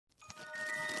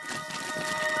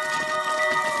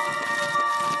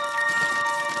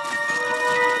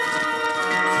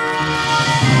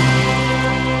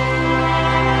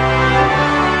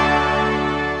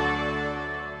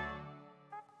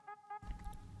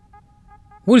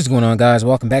What is going on, guys?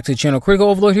 Welcome back to the channel. Critical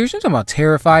Overlord here. So I'm talking about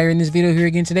Terrifier in this video here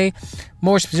again today.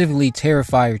 More specifically,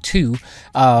 Terrifier 2.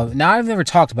 Now, I've never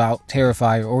talked about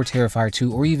Terrifier or Terrifier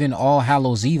 2 or even All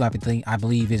Hallows Eve, I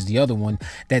believe is the other one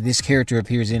that this character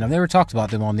appears in. I've never talked about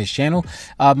them on this channel.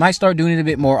 Might start doing it a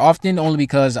bit more often, only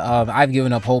because I've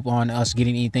given up hope on us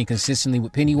getting anything consistently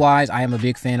with Pennywise. I am a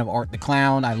big fan of Art the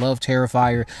Clown. I love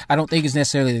Terrifier. I don't think it's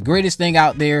necessarily the greatest thing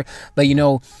out there, but you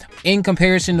know, in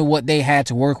comparison to what they had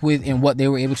to work with and what they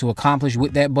were able to accomplish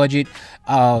with that budget,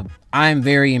 I'm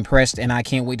very impressed, and I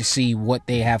can't wait to see what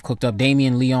they have cooked up.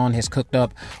 Damien Leone has cooked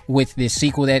up with this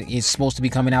sequel that is supposed to be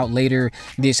coming out later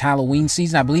this Halloween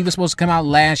season. I believe it's supposed to come out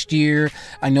last year.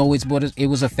 I know it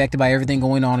was affected by everything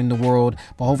going on in the world,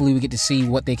 but hopefully we get to see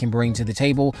what they can bring to the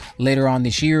table later on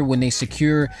this year when they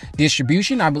secure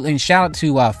distribution. And shout out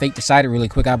to Fake Decided really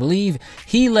quick. I believe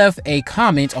he left a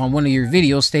comment on one of your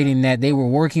videos stating that they were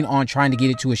working on trying to get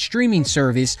it to a streaming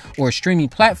service or a streaming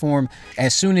platform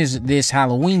as soon as this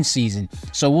Halloween season.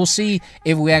 So we'll see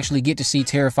if we actually get to see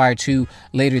Terrifier 2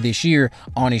 later this year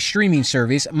on a streaming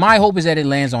service. My hope is that it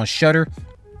lands on Shudder.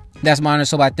 That's my honest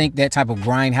hope. I think that type of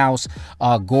grindhouse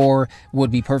gore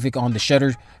would be perfect on the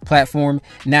Shudder platform.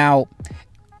 Now,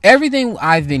 everything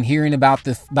I've been hearing about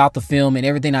the film and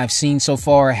everything I've seen so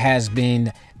far has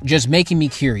been just making me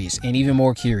curious and even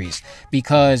more curious,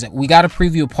 because we got a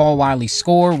preview of Paul Wiley's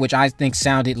score, which I think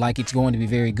sounded like it's going to be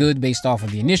very good based off of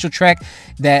the initial track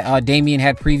that Damien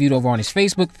had previewed over on his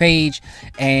Facebook page.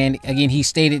 And again, he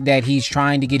stated that he's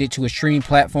trying to get it to a streaming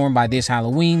platform by this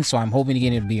Halloween, so I'm hoping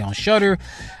again it'll be on Shudder.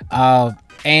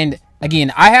 And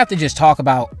again, I have to just talk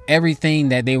about everything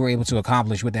that they were able to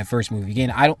accomplish with that first movie. Again,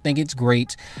 I don't think it's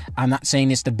great. I'm not saying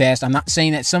it's the best. I'm not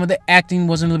saying that some of the acting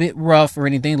wasn't a bit rough or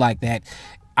anything like that.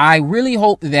 I really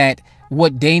hope that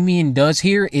what Damien does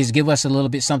here is give us a little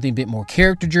bit something a bit more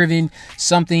character driven,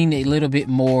 something a little bit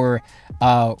more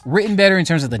written better in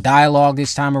terms of the dialogue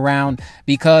this time around,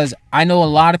 because I know a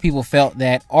lot of people felt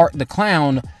that Art the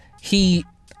Clown,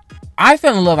 I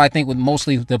fell in love, I think, with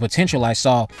mostly the potential I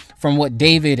saw from what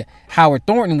Howard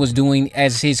Thornton was doing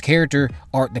as his character,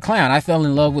 Art the Clown. I fell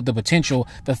in love with the potential,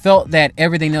 but felt that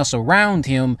everything else around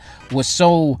him was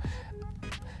so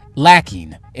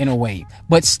lacking in a way,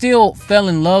 but still fell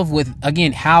in love with,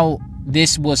 again, how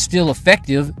this was still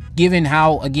effective given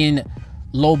how, again,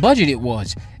 low budget it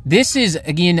was. This is,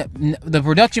 again, the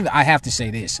production. I have to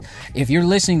say this: if you're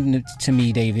listening to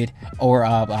me, David, or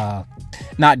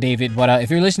not David, but if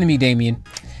you're listening to me, Damien,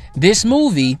 this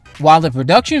movie, while the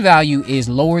production value is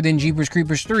lower than Jeepers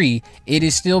Creepers 3, it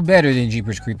is still better than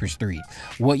Jeepers Creepers 3.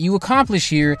 What you accomplish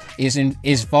here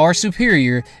is far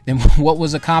superior than what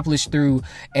was accomplished through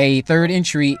a third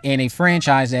entry in a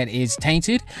franchise that is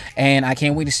tainted, and I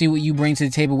can't wait to see what you bring to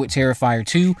the table with Terrifier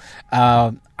 2.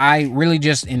 I really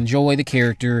just enjoy the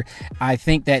character. I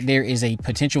think that there is a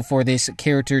potential for this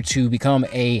character to become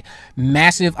a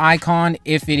massive icon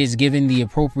if it is given the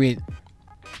appropriate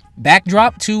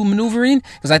backdrop to maneuver in,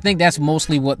 because I think that's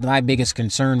mostly what my biggest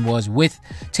concern was with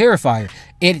Terrifier.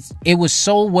 It was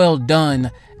so well done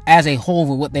as a whole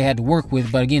with what they had to work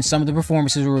with, but again, some of the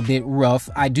performances were a bit rough.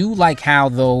 I do like how,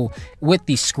 though, with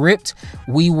the script,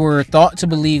 we were thought to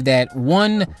believe that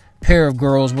one pair of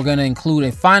girls were going to include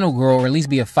a final girl, or at least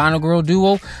be a final girl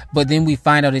duo, but then we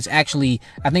find out it's actually,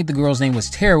 I think the girl's name was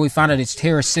Tara. We find out it's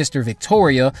Tara's sister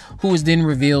Victoria, who is then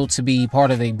revealed to be part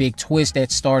of a big twist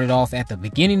that started off at the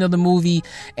beginning of the movie.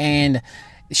 And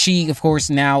she, of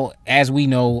course, now, as we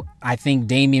know, I think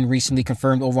Damien recently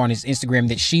confirmed over on his Instagram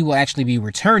that she will actually be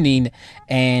returning.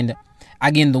 And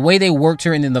again, the way they worked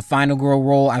her and then the final girl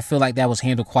role, I feel like that was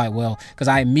handled quite well, because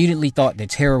I immediately thought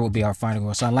that Tara would be our final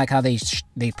girl. So I like how they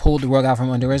pulled the rug out from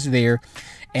under us there.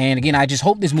 And again, I just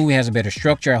hope this movie has a better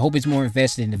structure. I hope it's more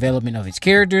invested in development of its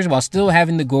characters while still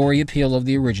having the gory appeal of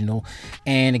the original.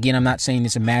 And again, I'm not saying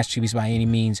it's a masterpiece by any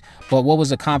means, but what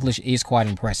was accomplished is quite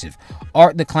impressive.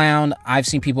 Art the Clown, I've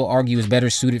seen people argue, is better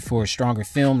suited for a stronger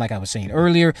film, like I was saying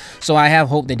earlier. So I have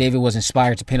hope that David was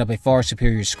inspired to pen up a far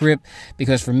superior script,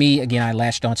 because for me, again, I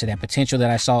latched onto that potential that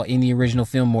I saw in the original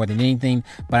film more than anything,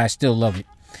 but I still love it.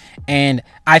 And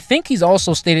I think he's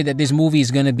also stated that this movie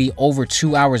is going to be over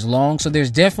 2 hours long, so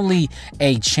there's definitely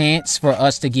a chance for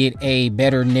us to get a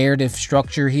better narrative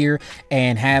structure here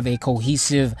and have a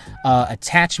cohesive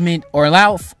attachment, or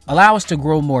allow us to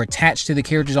grow more attached to the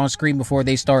characters on screen before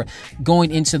they start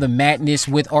going into the madness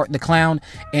with Art the Clown.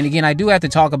 And again, I do have to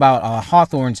talk about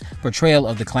Hawthorne's portrayal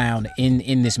of the clown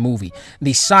in this movie.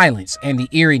 The silence and the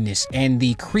eeriness and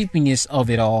the creepiness of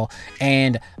it all,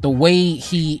 and the way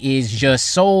he is just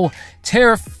so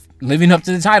living up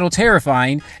to the title,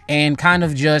 terrifying, and kind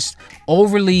of just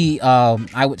overly,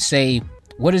 I would say,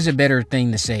 what is a better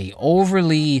thing to say?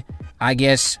 Overly, I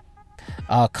guess,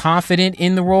 confident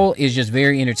in the role is just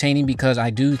very entertaining, because I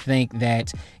do think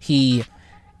that he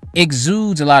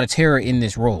exudes a lot of terror in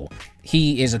this role.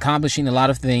 He is accomplishing a lot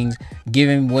of things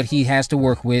given what he has to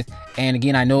work with. And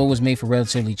again, I know it was made for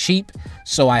relatively cheap,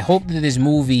 so I hope that this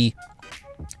movie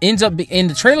ends up in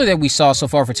the trailer that we saw so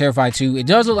far for Terrifier 2. It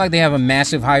does look like they have a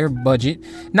massive higher budget.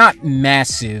 Not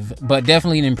massive, but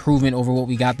definitely an improvement over what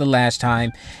we got the last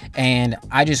time. And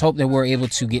I just hope that we're able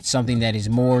to get something that is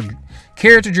more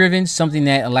character driven, something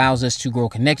that allows us to grow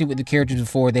connected with the characters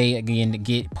before they again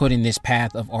get put in this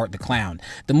path of Art the Clown.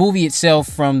 The movie itself,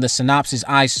 from the synopsis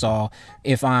I saw,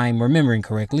 if I'm remembering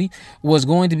correctly, was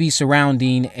going to be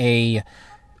surrounding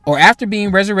after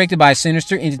being resurrected by a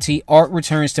sinister entity, Art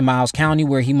returns to Miles County,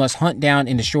 where he must hunt down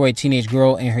and destroy a teenage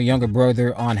girl and her younger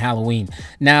brother on Halloween.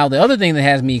 Now, the other thing that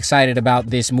has me excited about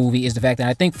this movie is the fact that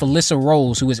I think Felissa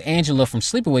Rose, who is Angela from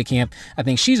Sleepaway Camp, I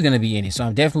think she's going to be in it. So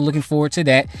I'm definitely looking forward to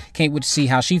that. Can't wait to see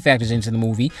how she factors into the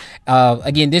movie.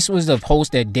 Again, this was the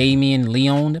post that Damien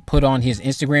Leone put on his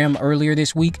Instagram earlier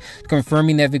this week,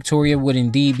 confirming that Victoria would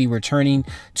indeed be returning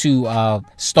to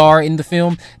star in the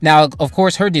film. Now, of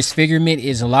course, her disfigurement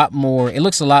is it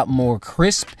looks a lot more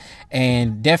crisp,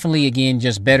 and definitely, again,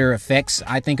 just better effects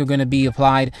I think are going to be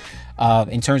applied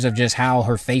in terms of just how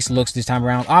her face looks this time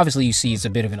around. Obviously, you see it's a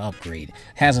bit of an upgrade. It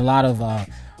has a lot of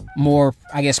more,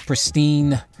 I guess,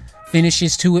 pristine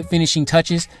finishes to it, finishing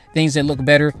touches, things that look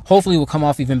better. Hopefully will come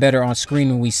off even better on screen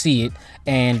when we see it.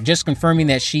 And just confirming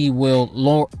that she will,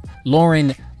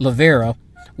 Lauren Lavera,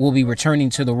 will be returning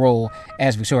to the role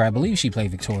as Victoria. I believe she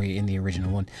played Victoria in the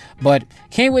original one. But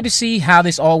can't wait to see how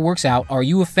this all works out. Are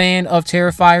you a fan of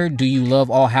Terrifier? Do you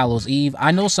love All Hallows Eve? I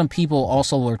know some people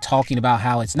also were talking about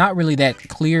how it's not really that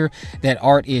clear that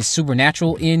Art is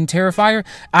supernatural in Terrifier.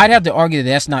 I'd have to argue that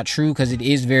that's not true, because it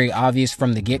is very obvious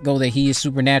from the get-go that he is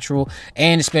supernatural,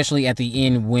 and especially at the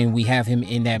end when we have him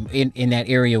in that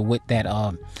area with that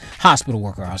hospital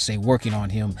worker, I'll say, working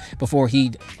on him before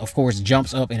he, of course,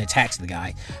 jumps up and attacks the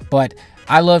guy. But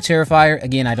I love Terrifier.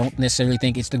 Again, I don't necessarily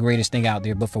think it's the greatest thing out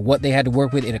there, but for what they had to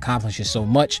work with, it accomplishes so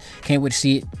much. Can't wait to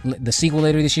see the sequel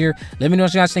later this year. Let me know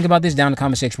what you guys think about this down in the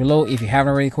comment section below. If you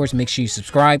haven't already, of course, make sure you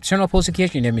subscribe, turn on post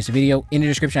notifications, you never miss a video. In the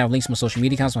description, I have links to my social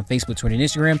media accounts on Facebook, Twitter, and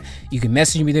Instagram. You can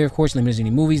message me there, of course. Let me know any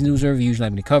movies, news, or reviews you'd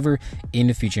like me to cover in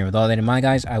the future. And with all that in mind,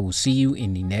 guys, I will see you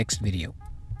in the next video.